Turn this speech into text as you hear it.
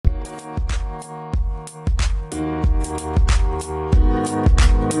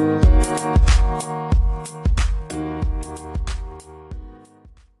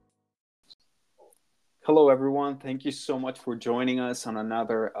everyone. Thank you so much for joining us on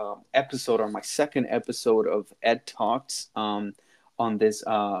another episode, on my second episode of Ed Talks. On this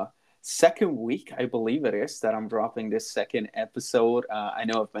second week, I believe it is, that I'm dropping this second episode. I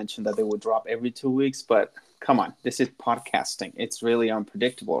know I've mentioned that they would drop every 2 weeks, but come on, this is podcasting. It's really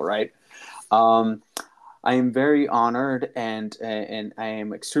unpredictable, right? Um, I am very honored and I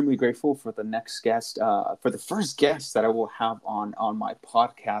am extremely grateful for the next guest, for the first guest that I will have on my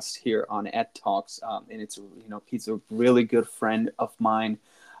podcast here on Ed Talks. And it's he's a really good friend of mine,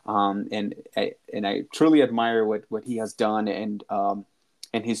 and I truly admire what he has done and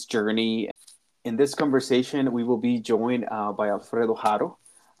his journey. In this conversation, we will be joined by Alfredo Haro.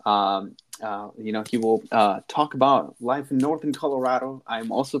 He will talk about life in northern Colorado.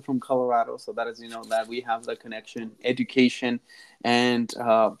 I'm also from Colorado, so that is, that we have the connection, education, and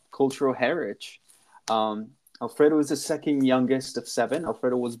cultural heritage. Alfredo is the second youngest of seven.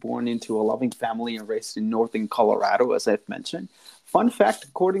 Alfredo was born into a loving family and raised in northern Colorado, as I've mentioned. Fun fact,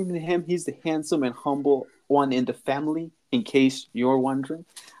 according to him, he's the handsome and humble one in the family, in case you're wondering.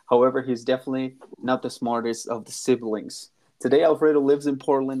 However, he's definitely not the smartest of the siblings. Today, Alfredo lives in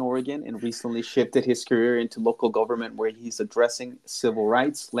Portland, Oregon, and recently shifted his career into local government, where he's addressing civil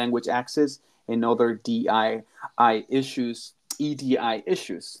rights, language access, and other EDI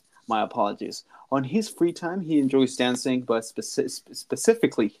issues. My apologies. On his free time, he enjoys dancing, but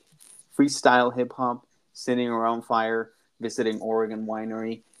specifically freestyle hip hop, sitting around fire, visiting Oregon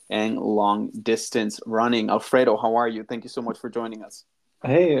winery, and long distance running. Alfredo, how are you? Thank you so much for joining us.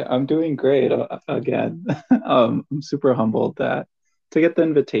 Hey, I'm doing great again. I'm super humbled that to get the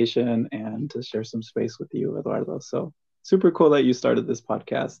invitation and to share some space with you, Eduardo. So super cool that you started this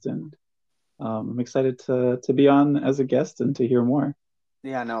podcast, and I'm excited to be on as a guest and to hear more.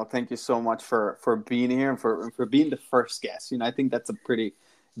 Yeah, no, thank you so much for being here and for being the first guest. I think that's a pretty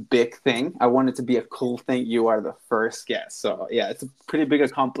big thing. I want it to be a cool thing. You are the first guest, so yeah, it's a pretty big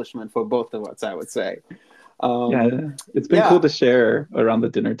accomplishment for both of us, I would say. Yeah, Um, it's been cool yeah, to share around the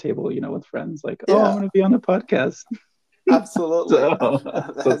dinner table, with friends. Like, oh, I'm yeah, going to be on a podcast. absolutely. So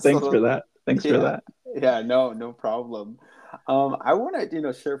thanks for Absolutely. that. Thanks for Yeah. that. Yeah, no problem. I want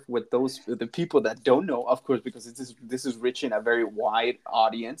to, share with the people that don't know, of course, because this is reaching a very wide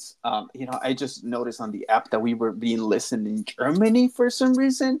audience. I just noticed on the app that we were being listened in Germany for some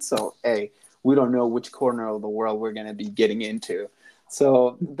reason. So, hey, we don't know which corner of the world we're going to be getting into.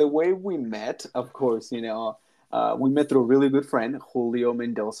 So the way we met, of course, we met through a really good friend, Julio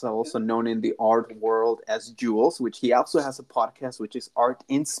Mendoza, also known in the art world as Jules, which he also has a podcast, which is Art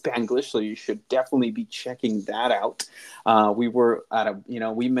in Spanglish. So you should definitely be checking that out. We were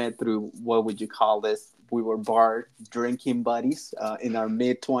we met through, what would you call this? We were bar drinking buddies in our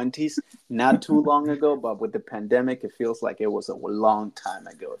mid 20s, not too long ago, but with the pandemic, it feels like it was a long time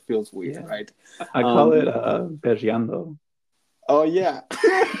ago. It feels weird, Yeah, right? I call it Um, berriando. oh, yeah.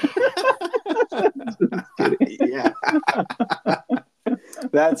 Just kidding. Yeah.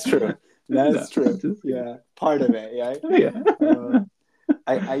 That's true. No, That's true. just kidding. Yeah, part of it. Yeah. Yeah. Uh,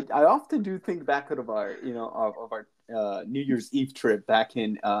 I often do think back of our of our New Year's Eve trip back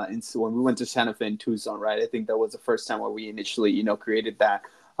in when we went to Santa Fe and Tucson, right? I think that was the first time where we initially created that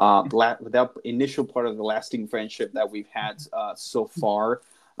that initial part of the lasting friendship that we've had so far.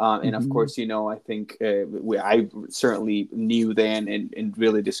 And of Mhm. course, I think I certainly knew then and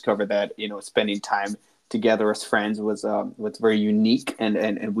really discovered that spending time together as friends was very unique,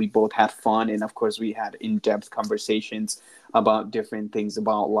 and we both had fun, and of course we had in-depth conversations about different things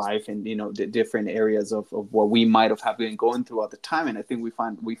about life, and the different areas of what we might have been going through at the time. And I think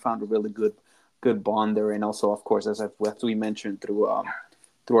we found a really good bond there. And also, of course, as we mentioned, through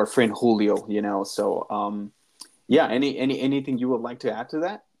our friend Julio, so yeah, anything you would like to add to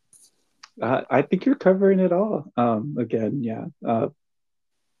that? I think you're covering it all. Again, yeah,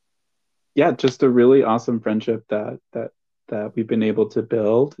 yeah, just a really awesome friendship that we've been able to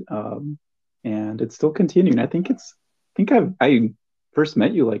build, and it's still continuing. I think I first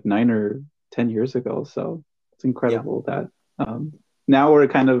met you like 9 or 10 years ago, so it's Yeah, incredible that now we're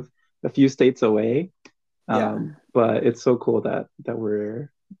kind of a few states away, yeah. but it's so cool that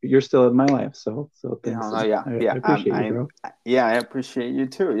you're still in my life. So Yeah, thanks. no, yeah, I yeah. appreciate you, bro. Yeah, I appreciate you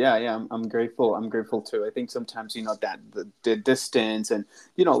too. Yeah, yeah. I'm grateful. I'm grateful too. I think sometimes that the distance and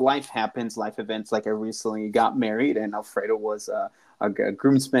life happens, life events. Like I recently got married, and Alfredo was a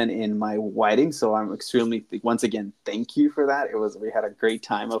groomsman in my wedding. So I'm extremely once again thank you for that. We had a great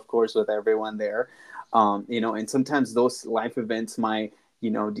time, of course, with everyone there. And sometimes those life events might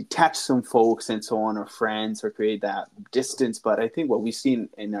detach some folks and so on, or friends, or create that distance. But I think what we've seen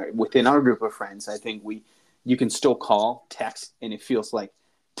within our group of friends, I think you can still call, text, and it feels like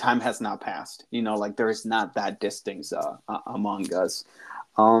time has not passed. Like there is not that distance among us.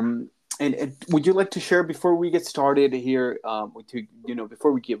 And would you like to share before we get started here,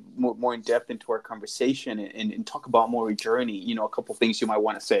 before we get more in depth into our conversation and talk about more your journey, a couple things you might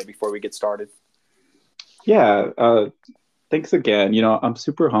want to say before we get started? Yeah, thanks again. I'm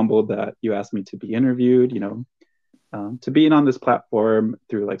super humbled that you asked me to be interviewed, to being on this platform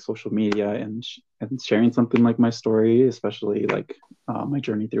through like social media and sharing something like my story, especially like my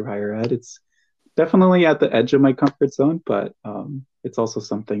journey through higher ed. It's definitely at the edge of my comfort zone, but it's also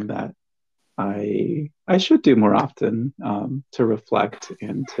something that I should do more often, to reflect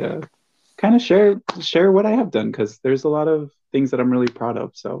and to kind of share what I have done, because there's a lot of things that I'm really proud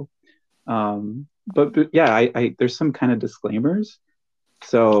of. So, but yeah, I there's some kind of disclaimers.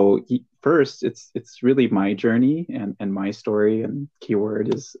 So first, it's really my journey and my story, and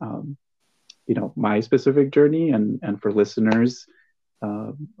keyword is my specific journey, and for listeners,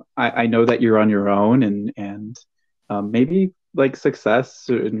 I know that you're on your own, and maybe like success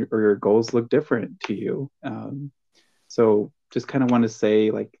or your goals look different to you. So just kind of want to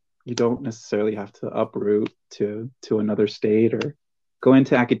say, like, you don't necessarily have to uproot to another state or go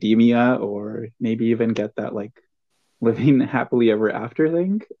into academia, or maybe even get that like living happily ever after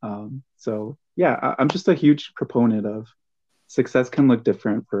thing. So yeah, I'm just a huge proponent of success can look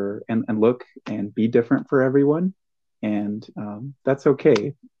different and look and be different for everyone, and that's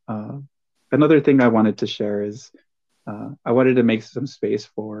okay. Another thing I wanted to share is I wanted to make some space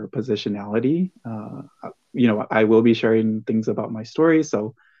for positionality. I will be sharing things about my story.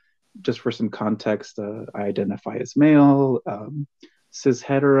 So just for some context, I identify as male, cis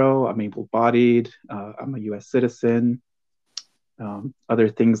hetero, I'm able-bodied, I'm a US citizen. Other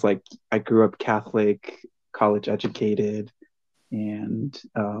things like I grew up Catholic, college educated, and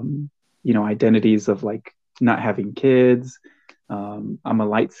identities of like not having kids. I'm a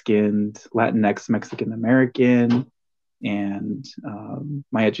light-skinned Latinx Mexican American, and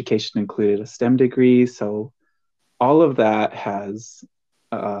my education included a STEM degree. So all of that has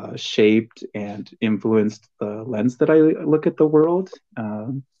shaped and influenced the lens that I look at the world.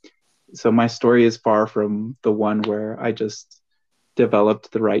 So my story is far from the one where I just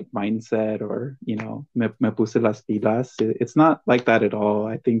developed the right mindset, or me puse las pilas. It's not like that at all.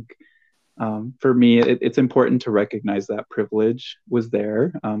 I think for me, it's important to recognize that privilege was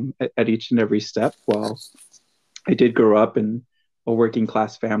there at each and every step. While I did grow up in a working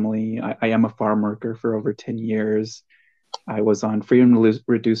class family, I am a farm worker for over 10 years. I was on free and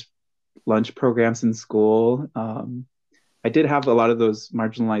reduced lunch programs in school. I did have a lot of those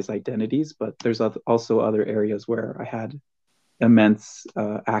marginalized identities, but there's also other areas where I had immense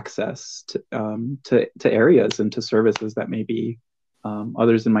access to areas and to services that maybe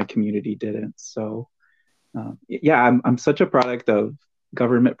others in my community didn't. So yeah, I'm such a product of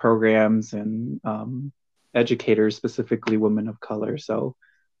government programs and educators, specifically women of color. So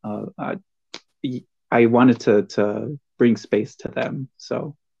I wanted to bring space to them.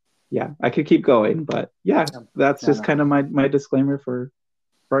 So yeah, I could keep going, but yeah, that's just kind of my disclaimer for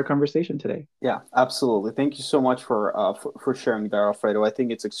our conversation today. Yeah, absolutely. Thank you so much for sharing that, Alfredo. I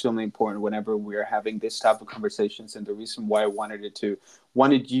think it's extremely important whenever we're having this type of conversations, and the reason why I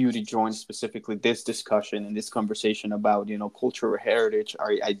wanted you to join specifically this discussion and this conversation about cultural heritage,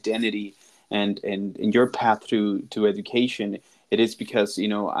 our identity, and your path to education. It is because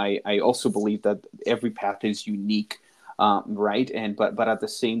I also believe that every path is unique. Right, but at the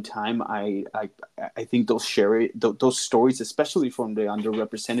same time, I think those stories, especially from the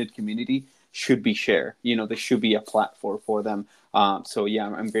underrepresented community, should be shared. There should be a platform for them. So yeah,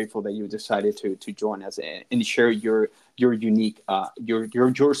 I'm grateful that you decided to join us and share your unique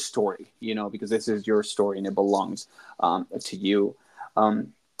your story. Because this is your story and it belongs to you.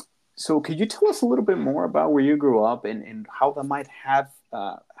 So could you tell us a little bit more about where you grew up and how that might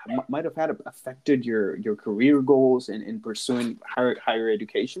have had affected your career goals in pursuing higher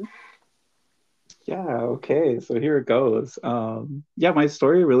education? Yeah, okay. So here it goes. Yeah, my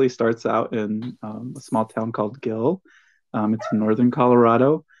story really starts out in a small town called Gill. It's in northern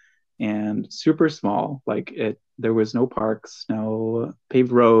Colorado, and super small. There was no parks, no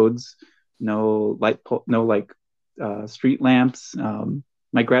paved roads, no street lamps.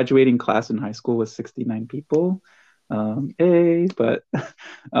 My graduating class in high school was 69 people. But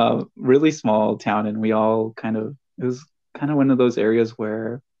really small town, and it was kind of one of those areas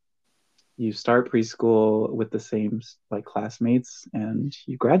where you start preschool with the same like classmates and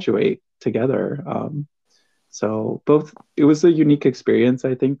you graduate together. So it was a unique experience,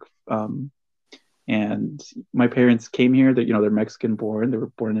 I think. And my parents came here, they're Mexican born, they were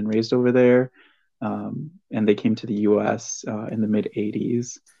born and raised over there. and they came to the U.S. In the mid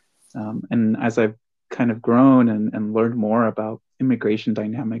 '80s. And as I've kind of grown and learned more about immigration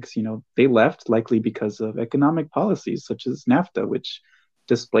dynamics, they left likely because of economic policies such as NAFTA, which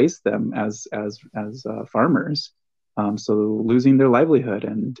displaced them as farmers. So losing their livelihood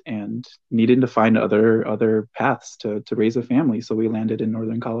and needing to find other paths to raise a family. So we landed in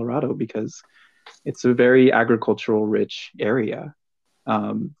northern Colorado because it's a very agricultural rich area.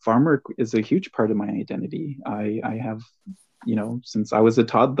 Farmer is a huge part of my identity. I have, since I was a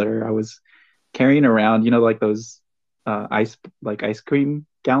toddler, I was carrying around, like those ice cream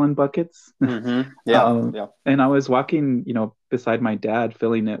gallon buckets. Yeah. And I was walking, beside my dad,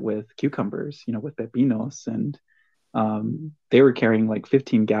 filling it with cucumbers, with pepinos, and they were carrying like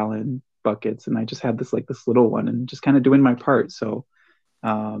 15-gallon buckets, and I just had this little one, and just kind of doing my part. So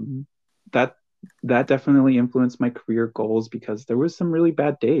that definitely influenced my career goals, because there was some really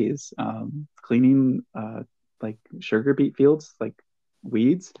bad days cleaning like sugar beet fields, like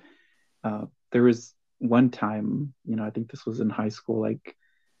weeds. There was one time, I think this was in high school, like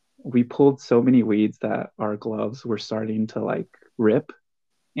we pulled so many weeds that our gloves were starting to like rip,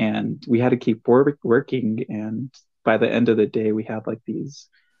 and we had to keep working. And by the end of the day, we had like these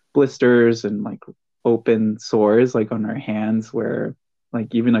blisters and like open sores like on our hands, where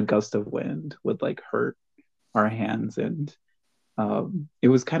like even a gust of wind would like hurt our hands. And it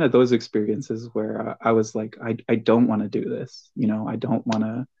was kind of those experiences where I was like, I don't want to do this. I don't want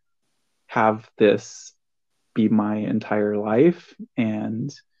to have this be my entire life.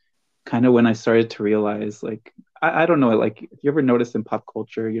 And kind of when I started to realize, like, I don't know, like, if you ever notice in pop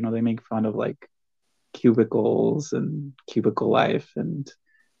culture, they make fun of like cubicles and cubicle life. And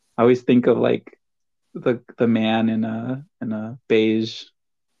I always think of like the man in a beige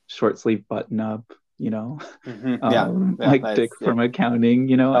short sleeve button up, like Dick from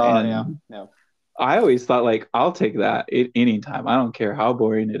accounting, and yeah. I always thought like, I'll take that anytime. I don't care how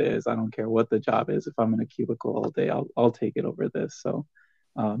boring it is. I don't care what the job is. If I'm in a cubicle all day, I'll take it over this. So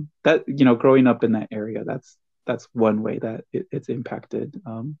that, growing up in that area, that's one way that it's impacted.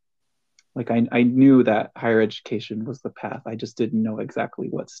 Like I knew that higher education was the path. I just didn't know exactly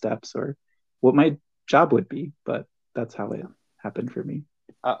what steps or what my job would be, but that's how it happened for me.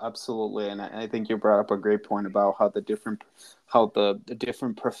 Absolutely, and I think you brought up a great point about how the different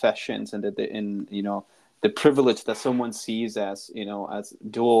professions and the privilege that someone sees as as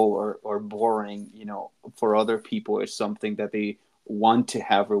dull or boring, for other people is something that they want to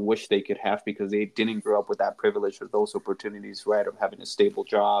have or wish they could have, because they didn't grow up with that privilege or those opportunities, right, of having a stable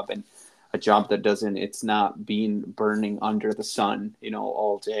job, and a job that doesn't, it's not being burning under the sun,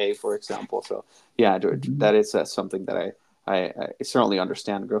 all day, for example. So yeah, that is something that I certainly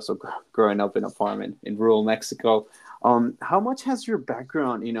understand. Also, growing up in a farm in rural Mexico, how much has your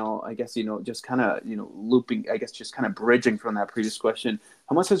background, I guess, just kind of, looping, I guess, just kind of bridging from that previous question,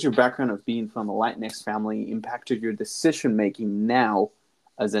 how much has your background of being from a Latinx family impacted your decision making now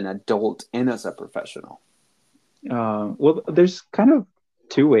as an adult and as a professional? Well, there's kind of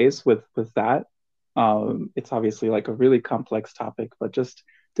two ways with that. It's obviously like a really complex topic, but just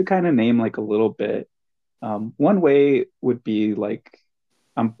to kind of name like a little bit. One way would be like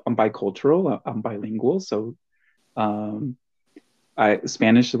I'm bicultural, I'm bilingual, so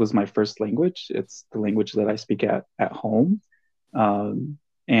Spanish was my first language. It's the language that I speak at home,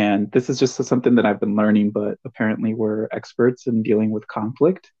 and this is just something that I've been learning. But apparently, we're experts in dealing with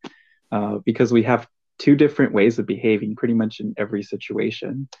conflict because we have two different ways of behaving, pretty much in every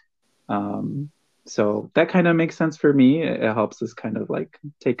situation. So that kind of makes sense for me. It helps us kind of like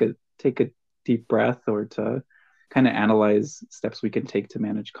take a deep breath, or to kind of analyze steps we can take to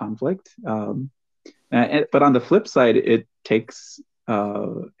manage conflict. But on the flip side, it takes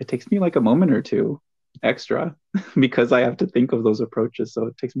me like a moment or two extra because I have to think of those approaches. So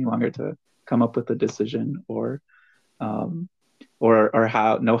it takes me longer to come up with a decision or know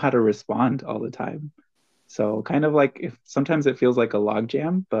how to respond all the time. So kind of like, if sometimes it feels like a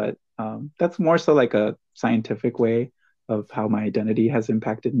logjam, but that's more so like a scientific way of how my identity has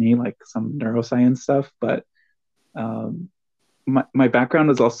impacted me, like some neuroscience stuff. But my background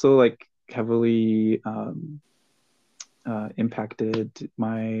is also like heavily impacted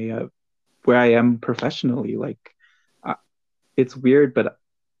my where I am professionally. Like it's weird, but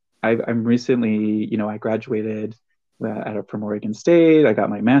I'm recently, I graduated from Oregon State. I got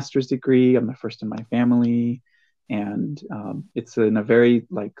my master's degree. I'm the first in my family, and it's in a very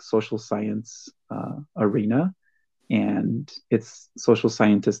like social science arena. And it's social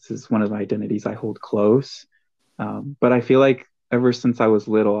scientist is one of the identities I hold close. But I feel like ever since I was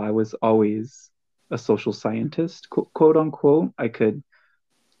little, I was always a social scientist, quote unquote.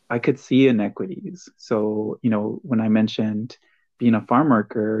 I could see inequities. So, when I mentioned being a farm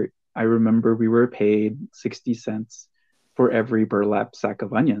worker, I remember we were paid 60 cents for every burlap sack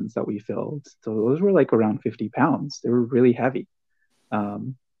of onions that we filled. So those were like around 50 pounds. They were really heavy.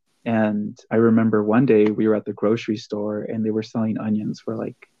 Um, and I remember one day we were at the grocery store and they were selling onions for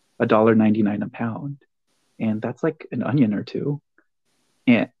like $1.99 a pound. And that's like an onion or two.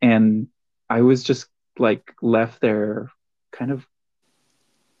 And I was just like left there kind of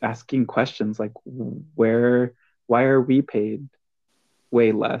asking questions like why are we paid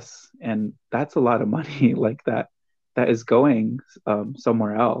way less? And that's a lot of money like that is going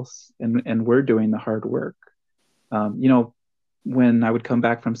somewhere else, and we're doing the hard work. When I would come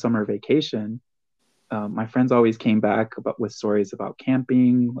back from summer vacation, my friends always came back with stories about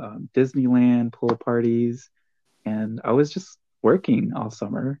camping, Disneyland, pool parties, and I was just working all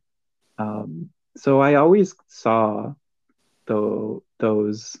summer. So I always saw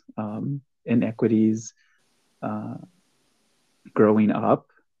those inequities uh, growing up.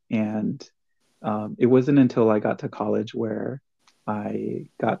 And it wasn't until I got to college where I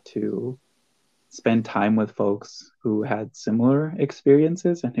got to spend time with folks who had similar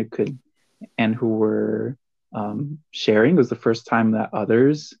experiences and who were sharing. It was the first time that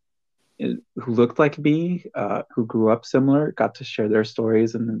others who looked like me, who grew up similar, got to share their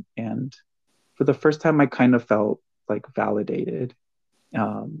stories, and for the first time, I kind of felt like validated,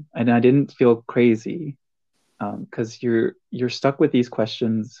 and I didn't feel crazy because you're stuck with these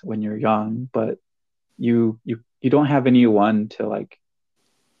questions when you're young, but you don't have anyone to like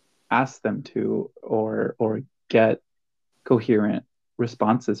ask them to or get coherent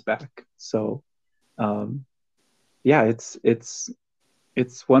responses back. So yeah, it's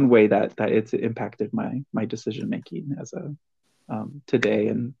one way that it's impacted my decision making as a today,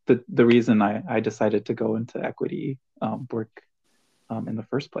 and the reason I decided to go into equity work in the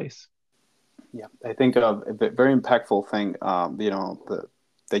first place. Yeah, I think a very impactful thing,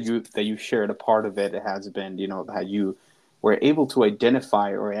 that you shared a part of it has been, how you were able to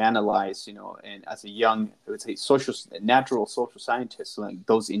identify or analyze, and as a young, I would say, natural social scientist, like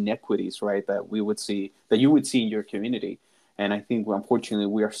those inequities, right, that you would see in your community. And I think, unfortunately,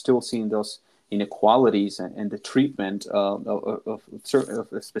 we are still seeing those inequalities and the treatment of certain of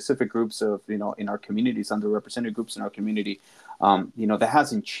specific groups of, in our communities, underrepresented groups in our community, that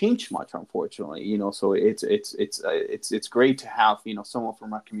hasn't changed much, unfortunately. So it's great to have, someone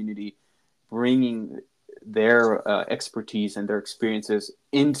from our community bringing their expertise and their experiences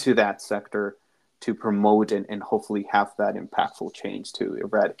into that sector to promote and hopefully have that impactful change to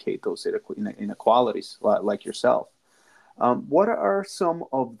eradicate those inequalities, like yourself. What are some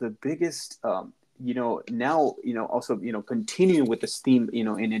of the biggest, now, also, continuing with this theme,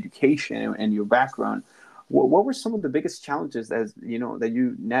 in education and your background, what were some of the biggest challenges that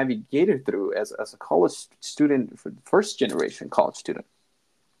you navigated through as a college student, first generation college student?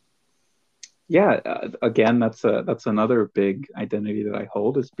 Yeah, again, that's another big identity that I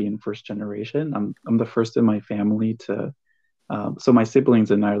hold, is being first generation. I'm the first in my family to, so my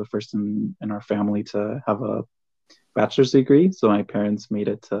siblings and I are the first in our family to have a bachelor's degree. So my parents made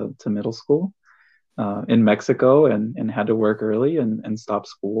it to middle school in Mexico, and had to work early and stop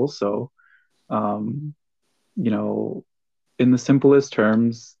school. So, um, you know, in the simplest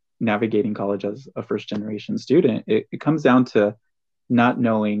terms, navigating college as a first generation student, it comes down to not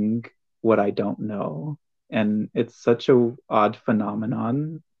knowing what I don't know. And it's such a odd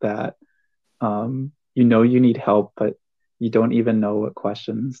phenomenon that you need help, but you don't even know what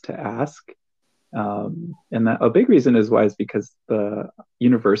questions to ask. And that a big reason is because the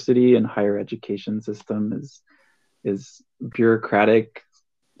university and higher education system is bureaucratic,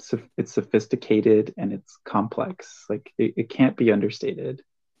 it's sophisticated, and it's complex. Like it can't be understated.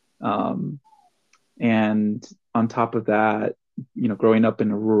 Um, and on top of that, growing up in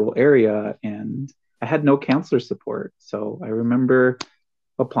a rural area, and I had no counselor support. So I remember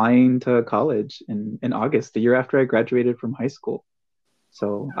applying to college in August, the year after I graduated from high school.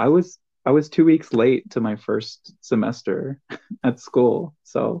 So I was 2 weeks late to my first semester at school.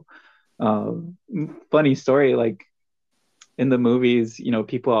 So funny story, like in the movies,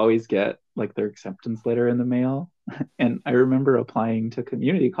 people always get like their acceptance letter in the mail. And I remember applying to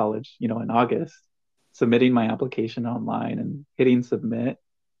community college, in August, submitting my application online and hitting submit.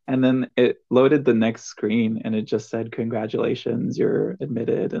 And then it loaded the next screen and it just said, "Congratulations, you're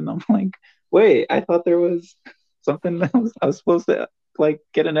admitted." And I'm like, wait, I thought there was something else. I was supposed to like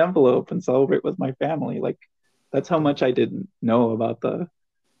get an envelope and celebrate with my family. Like that's how much I didn't know about the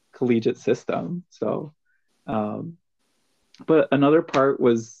collegiate system. So, um, but another part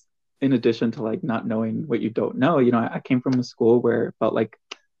was, in addition to like not knowing what you don't know, I came from a school where it felt like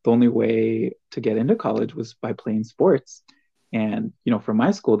the only way to get into college was by playing sports. And, for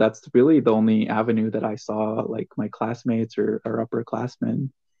my school, that's really the only avenue that I saw like my classmates or upperclassmen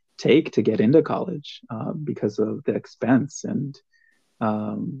take to get into college, because of the expense. And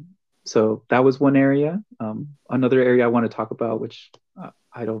um, so that was one area. Another area I want to talk about, which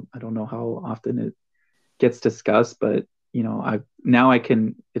I don't know how often it gets discussed, but I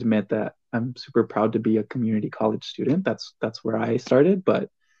can admit that I'm super proud to be a community college student. That's where I started. But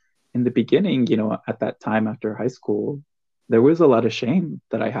in the beginning, at that time after high school, there was a lot of shame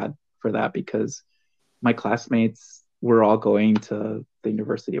that I had for that, because my classmates were all going to the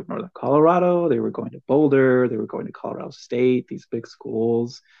University of Northern Colorado. They were going to Boulder. They were going to Colorado State, these big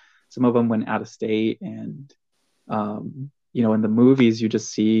schools. Some of them went out of state. And, in the movies, you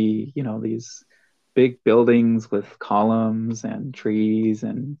just see, these big buildings with columns and trees,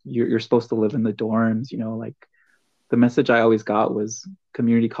 and you're supposed to live in the dorms. Like, the message I always got was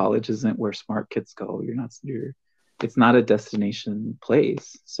community college isn't where smart kids go. It's not a destination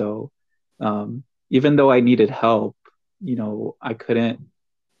place. So, even though I needed help, I couldn't,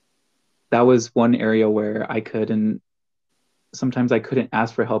 that was one area where sometimes I couldn't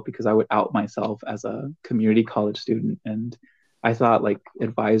ask for help because I would out myself as a community college student. And I thought like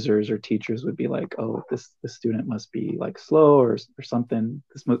advisors or teachers would be like, oh, this student must be like slow or something.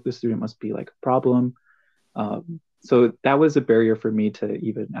 This student must be like a problem. So that was a barrier for me to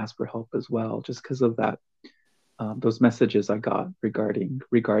even ask for help as well, just because of that, those messages I got regarding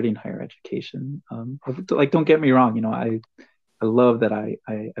higher education. Like, don't get me wrong, I love that I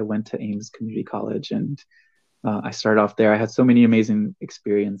went to Ames Community College, and I started off there. I had so many amazing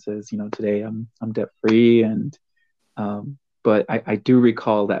experiences. Today I'm debt free, and but I do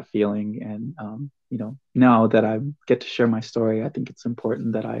recall that feeling, and now that I get to share my story, I think it's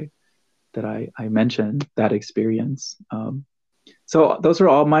important that I mention that experience. So those are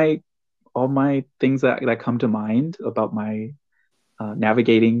all my things that come to mind about my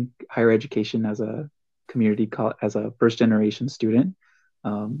navigating higher education as a as a first generation student.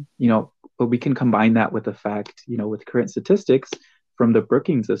 But we can combine that with the fact, with current statistics from the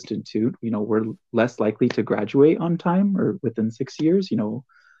Brookings Institute, we're less likely to graduate on time or within 6 years.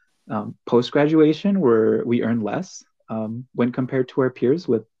 Post graduation, we earn less when compared to our peers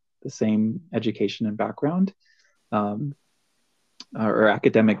with the same education and background, or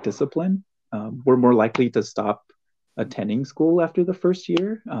academic discipline. We're more likely to stop attending school after the first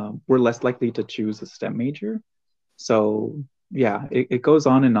year. We're less likely to choose a STEM major. So yeah, it goes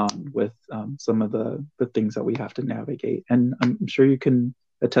on and on with some of the things that we have to navigate. And I'm sure you can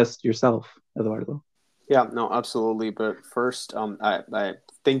attest yourself, Eduardo. Yeah, no, absolutely. But first, I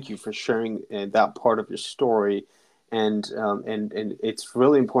thank you for sharing that part of your story, and it's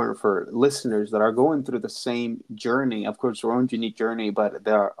really important for listeners that are going through the same journey, of course, their own unique journey, but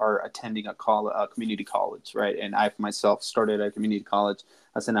they are attending a community college, right? And I myself started at community college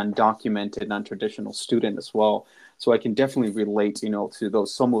as an undocumented, non-traditional student as well, so I can definitely relate, to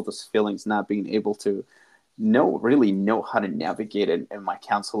some of those feelings, not being able to really know how to navigate it, and my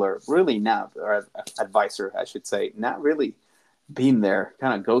counselor really not, or advisor I should say, not really being there,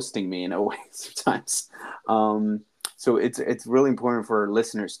 kind of ghosting me in a way sometimes. So it's really important for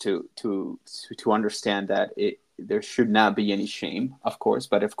listeners to understand that there should not be any shame, of course,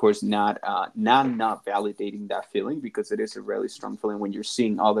 but of course not validating that feeling, because it is a really strong feeling when you're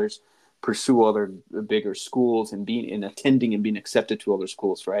seeing others pursue other bigger schools and attending and being accepted to other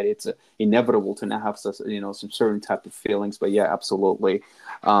schools, right? It's inevitable to not have some certain type of feelings. But yeah, absolutely.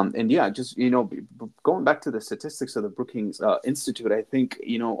 And yeah, just going back to the statistics of the Brookings Institute, I think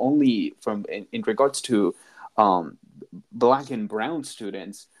only in regards to Black and brown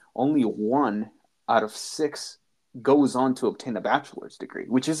students, only 1 out of 6 goes on to obtain a bachelor's degree,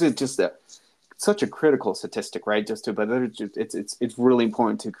 which is just such a critical statistic, right? But it's really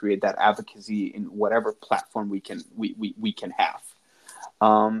important to create that advocacy in whatever platform we can have.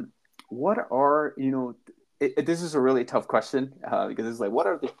 What are this is a really tough question, because it's like, what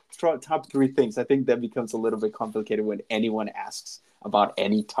are the top 3 things? I think that becomes a little bit complicated when anyone asks about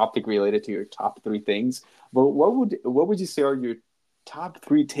any topic related to your top 3 things. But what would you say are your top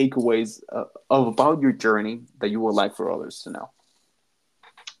 3 takeaways about your journey that you would like for others to know?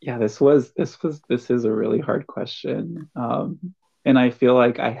 Yeah, this is a really hard question. And I feel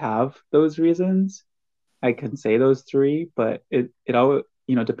like I have those reasons. I can say those 3, but it all,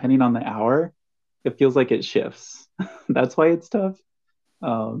 depending on the hour, it feels like it shifts. That's why it's tough.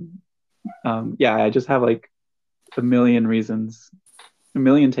 Yeah, I just have like a million reasons, a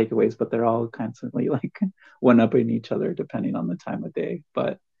million takeaways, but they're all constantly like one up in each other depending on the time of day.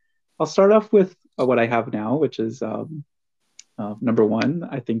 But I'll start off with what I have now, which is Number one,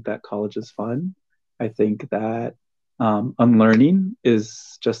 I think that college is fun. I think that unlearning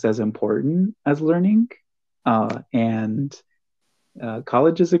is just as important as learning. And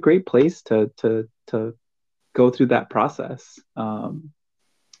college is a great place to go through that process.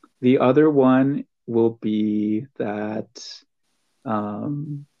 The other one will be that,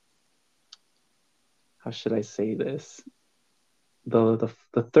 um, how should I say this? The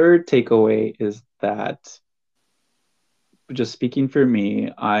third takeaway is that, just speaking for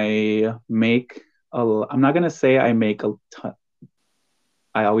me, I'm not gonna say I make a ton.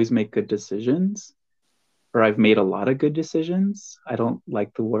 I always make good decisions, or I've made a lot of good decisions. I don't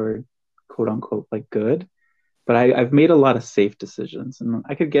like the word quote unquote like good, but I've made a lot of safe decisions, and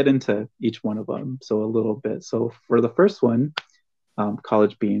I could get into each one of them so a little bit. So for the first one,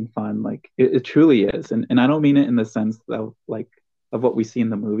 college being fun, like it truly is, and I don't mean it in the sense of like of what we see in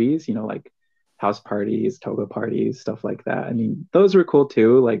the movies, like house parties, toga parties, stuff like that. I mean, those were cool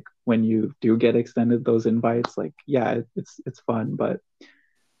too. Like when you do get extended those invites, like yeah, it's fun. But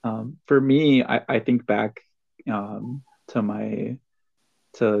for me, I think back to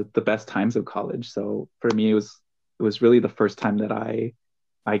the best times of college. So for me, it was really the first time that I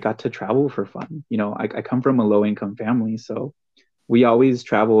got to travel for fun. I come from a low income family, so we always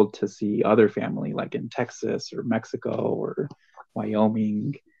traveled to see other family, like in Texas or Mexico or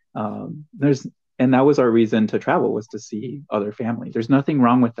Wyoming. There's and that was our reason to travel, was to see other family. There's nothing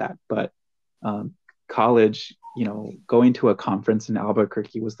wrong with that, but um, college, going to a conference in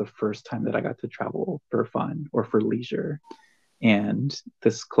Albuquerque was the first time that I got to travel for fun or for leisure. And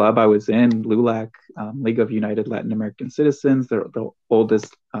this club I was in, LULAC, League of United Latin American Citizens, they're the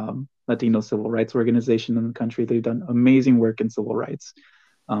oldest Latino civil rights organization in the country. They've done amazing work in civil rights.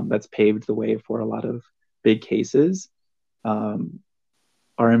 That's paved the way for a lot of big cases. Um,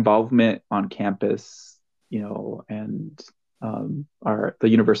 our involvement on campus, and the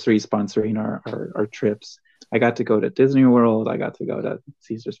university sponsoring our trips. I got to go to Disney World. I got to go to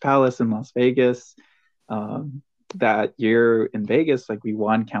Caesar's Palace in Las Vegas. That year in Vegas, like we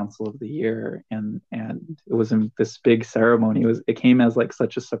won Council of the Year, and it was in this big ceremony. It came as like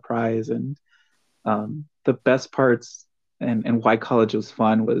such a surprise, and the best parts and why college was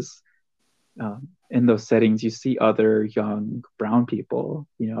fun was in those settings you see other young brown people,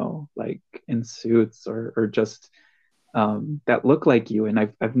 like in suits or just that look like you, and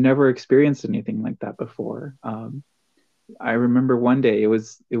I've never experienced anything like that before. I remember one day it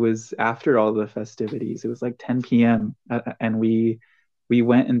was after all the festivities. It was like 10 p.m. And we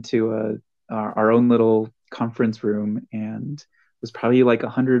went into our own little conference room, and it was probably like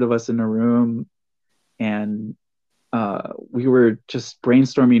 100 of us in a room, and we were just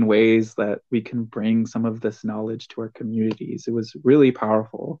brainstorming ways that we can bring some of this knowledge to our communities. It was really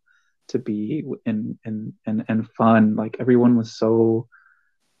powerful to be and fun. Like everyone was so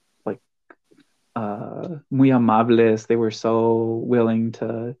like muy amables. They were so willing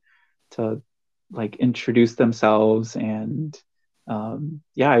to like introduce themselves, and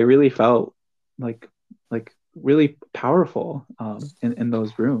yeah, I really felt like really powerful in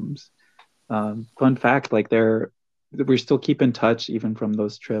those rooms. Fun fact, like we still keep in touch even from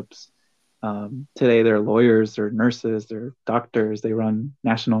those trips. Today they're lawyers, they're nurses, they're doctors, they run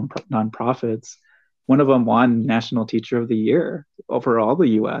national nonprofits. One of them won National Teacher of the Year over all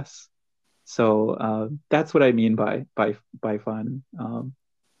the US. So that's what I mean by fun,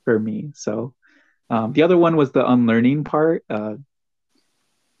 for me. So the other one was the unlearning part.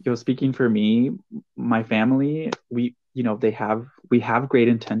 Speaking for me, my family, we have great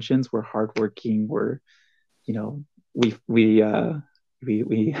intentions. We're hardworking. We're, you know, we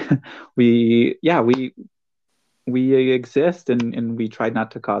yeah, we exist, and we try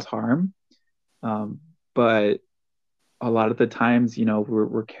not to cause harm. But a lot of the times,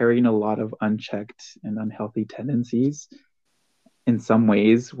 we're carrying a lot of unchecked and unhealthy tendencies. In some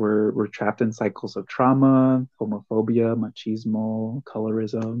ways, we're trapped in cycles of trauma, homophobia, machismo,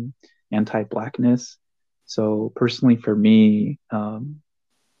 colorism, anti-blackness. So personally, for me,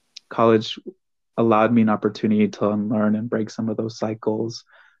 college allowed me an opportunity to unlearn and break some of those cycles,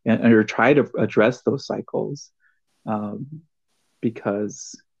 or try to address those cycles,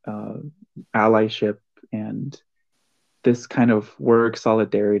 because allyship and this kind of work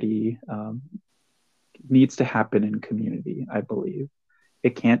solidarity needs to happen in community, I believe.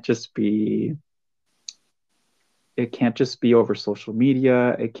 It can't just be over social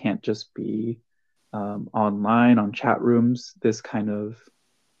media. It can't just be online on chat rooms. This kind of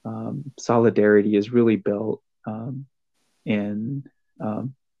solidarity is really built in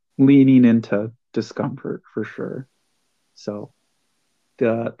leaning into discomfort, for sure. So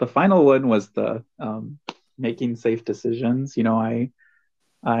the final one was making safe decisions.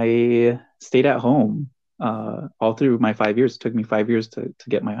 I stayed at home all through my 5 years. It took me 5 years to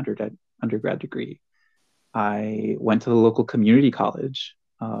get my undergrad degree. I went to the local community college.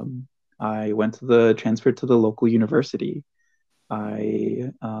 I went to the transferred to the local university.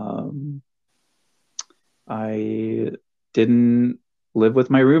 I didn't live with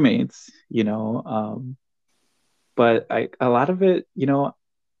my roommates. But a lot of it,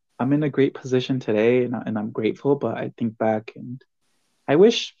 I'm in a great position today, and I'm grateful. But I think back and I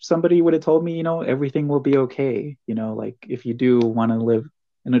wish somebody would have told me, everything will be okay. Like if you do want to live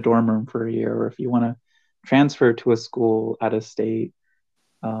in a dorm room for a year, or if you want to transfer to a school out of state,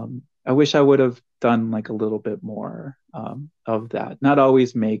 I wish I would have done like a little bit more of that. Not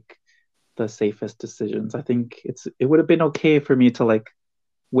always make the safest decisions. I think it would have been okay for me to like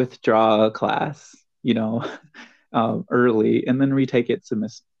withdraw a class, early and then retake it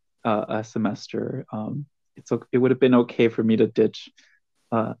a semester. It would have been okay for me to ditch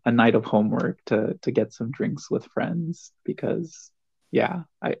a night of homework to get some drinks with friends because yeah,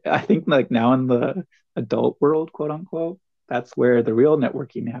 I think like now in the adult world, quote unquote, that's where the real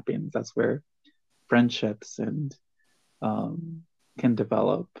networking happens. That's where friendships and can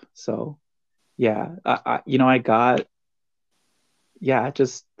develop. So yeah, I got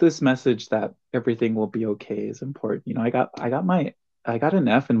just this message that everything will be okay is important. I got an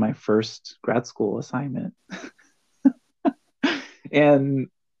F in my first grad school assignment. And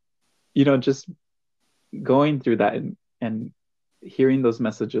just going through that and hearing those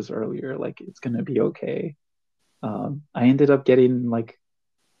messages earlier, like it's gonna be okay. I ended up getting like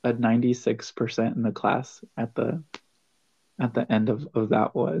a 96% in the class at the end of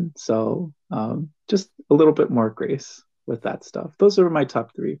that one. So just a little bit more grace with that stuff. Those are my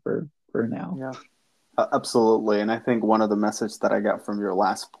top three for now. Yeah. Absolutely. And I think one of the message that I got from your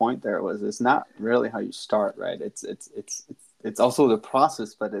last point there was it's not really how you start, right? It's also the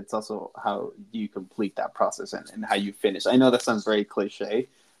process, but it's also how you complete that process and how you finish. I know that sounds very cliche,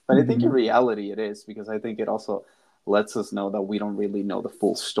 but I think in reality it is, because I think it also lets us know that we don't really know the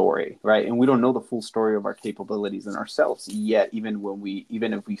full story, right? And we don't know the full story of our capabilities and ourselves yet, even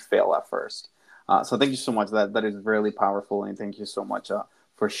if we fail at first. So thank you so much. That is really powerful, and thank you so much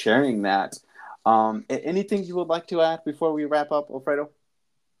for sharing that. Anything you would like to add before we wrap up, Alfredo?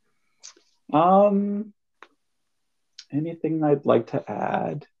 Anything I'd like to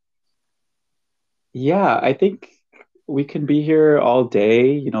add? Yeah, I think we can be here all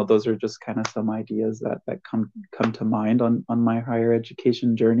day. Those are just kind of some ideas that come to mind on my higher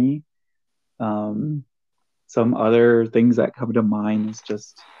education journey. Some other things that come to mind is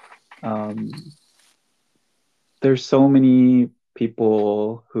just there's so many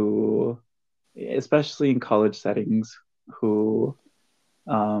people who, especially in college settings, who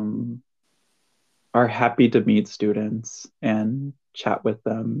are happy to meet students and chat with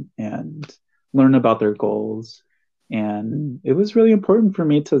them and learn about their goals. And it was really important for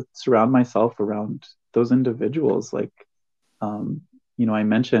me to surround myself around those individuals. Like, I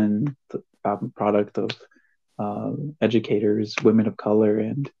mentioned the product of educators, women of color,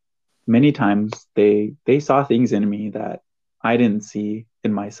 and many times they saw things in me that I didn't see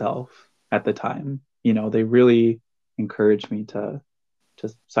in myself at the time. They really encouraged me to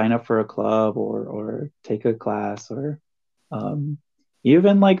just sign up for a club or take a class or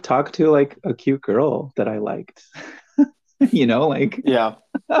even like talk to like a cute girl that I liked. Like Yeah.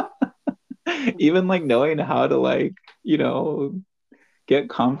 even like knowing how to like, get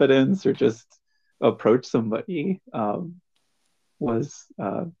confidence or just approach somebody was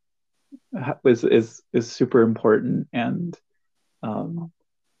is super important. And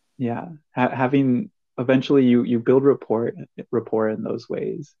having eventually you build rapport in those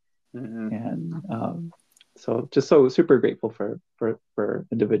ways. And so just so super grateful for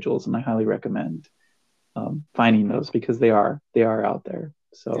individuals, and I highly recommend finding those because they are out there.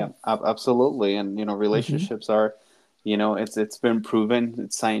 So yeah, absolutely. And relationships are, it's been proven,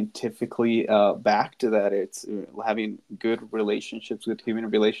 it's scientifically backed that it's having good relationships with human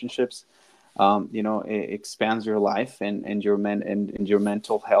relationships. It expands your life and your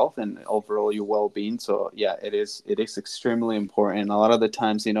mental health and overall your well-being. So yeah, it is extremely important. A lot of the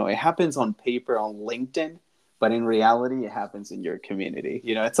times, it happens on paper on LinkedIn, but in reality, it happens in your community.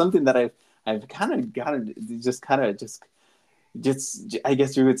 It's something that I've kind of gotten just I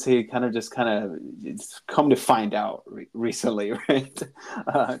guess you would say kind of come to find out recently, right?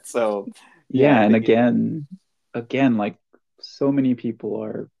 So yeah, and again, like so many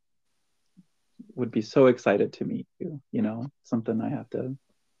people would be so excited to meet you. Something I have to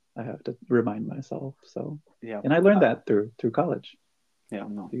remind myself. So yeah, and I learned that through college. Yeah,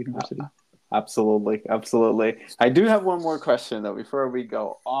 no, the university. Absolutely, absolutely. I do have one more question though before we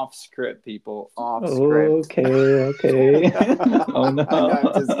go off script, people. Off script. Okay, okay. Oh no. No,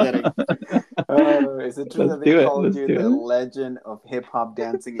 I'm just kidding. Is it true Let's that they do it. called Let's you the do legend of hip hop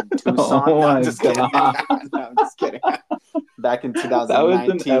dancing in it. Tucson? Oh No, I'm my just kidding. God. No, I'm just kidding. Back in That was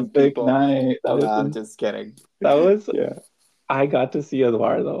an 2019, epic people. night. No, I'm just kidding. That was Yeah, I got to see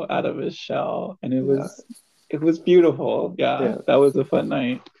Eduardo out of his shell and yeah, it was beautiful. Yeah, yeah. that was a fun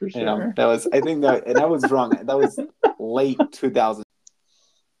night for sure. That was. I think that, and I was wrong. That was late 2000.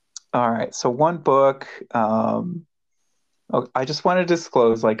 All right. So one book, I just want to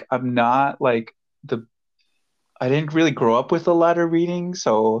disclose, like, I'm not like the I didn't really grow up with a lot of reading,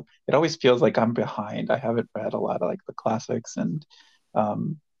 so it always feels like I'm behind. I haven't read a lot of like the classics, and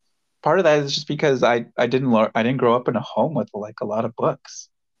um, part of that is just because I didn't grow up in a home with like a lot of books.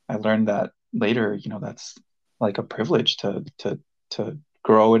 I learned that later, that's like a privilege to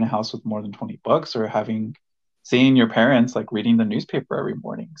grow in a house with more than 20 books or seeing your parents like reading the newspaper every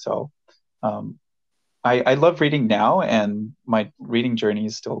morning. So um, I love reading now, and my reading journey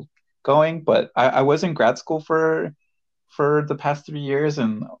is still going. But I was in grad school for the past 3 years,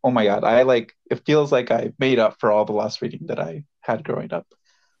 and oh my God, it feels like I made up for all the lost reading that I had growing up.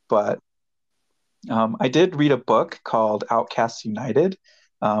 But I did read a book called Outcasts United.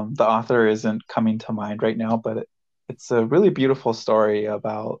 The author isn't coming to mind right now, but it's a really beautiful story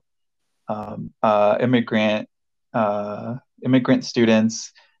about um, uh, immigrant immigrant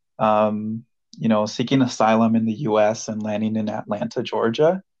students, seeking asylum in the U.S. and landing in Atlanta,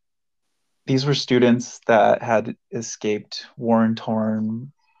 Georgia. These were students that had escaped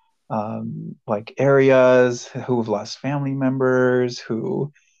war-torn like areas, who have lost family members,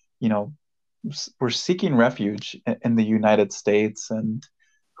 who, you know, were seeking refuge in the United States, and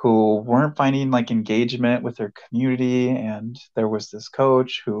who weren't finding like engagement with their community. And there was this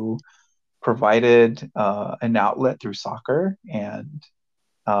coach who provided an outlet through soccer, and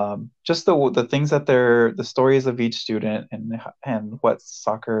just the things that the stories of each student, and what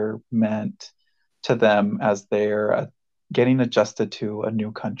soccer meant to them as they're getting adjusted to a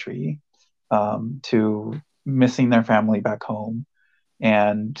new country, to missing their family back home,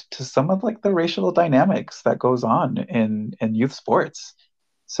 and to some of like the racial dynamics that goes on in youth sports.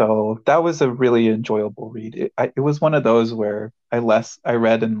 So that was a really enjoyable read. It was one of those where I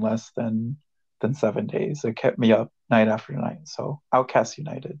read in less than 7 days. It kept me up night after night. So Outcast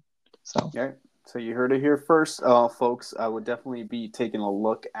United. So Yeah. So you heard it here first, folks. I would definitely be taking a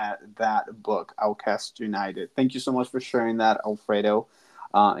look at that book, Outcast United. Thank you so much for sharing that, Alfredo.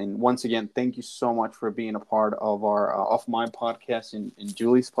 And once again, thank you so much for being a part of our of my podcast and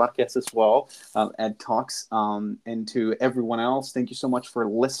Julie's podcast as well, Ed Talks. And to everyone else, thank you so much for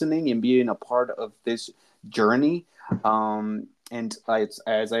listening and being a part of this journey. And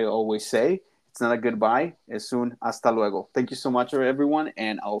as I always say, it's not a goodbye. Es un hasta luego. Thank you so much, everyone,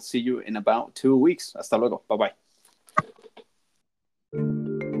 and I'll see you in about 2 weeks. Hasta luego. Bye bye.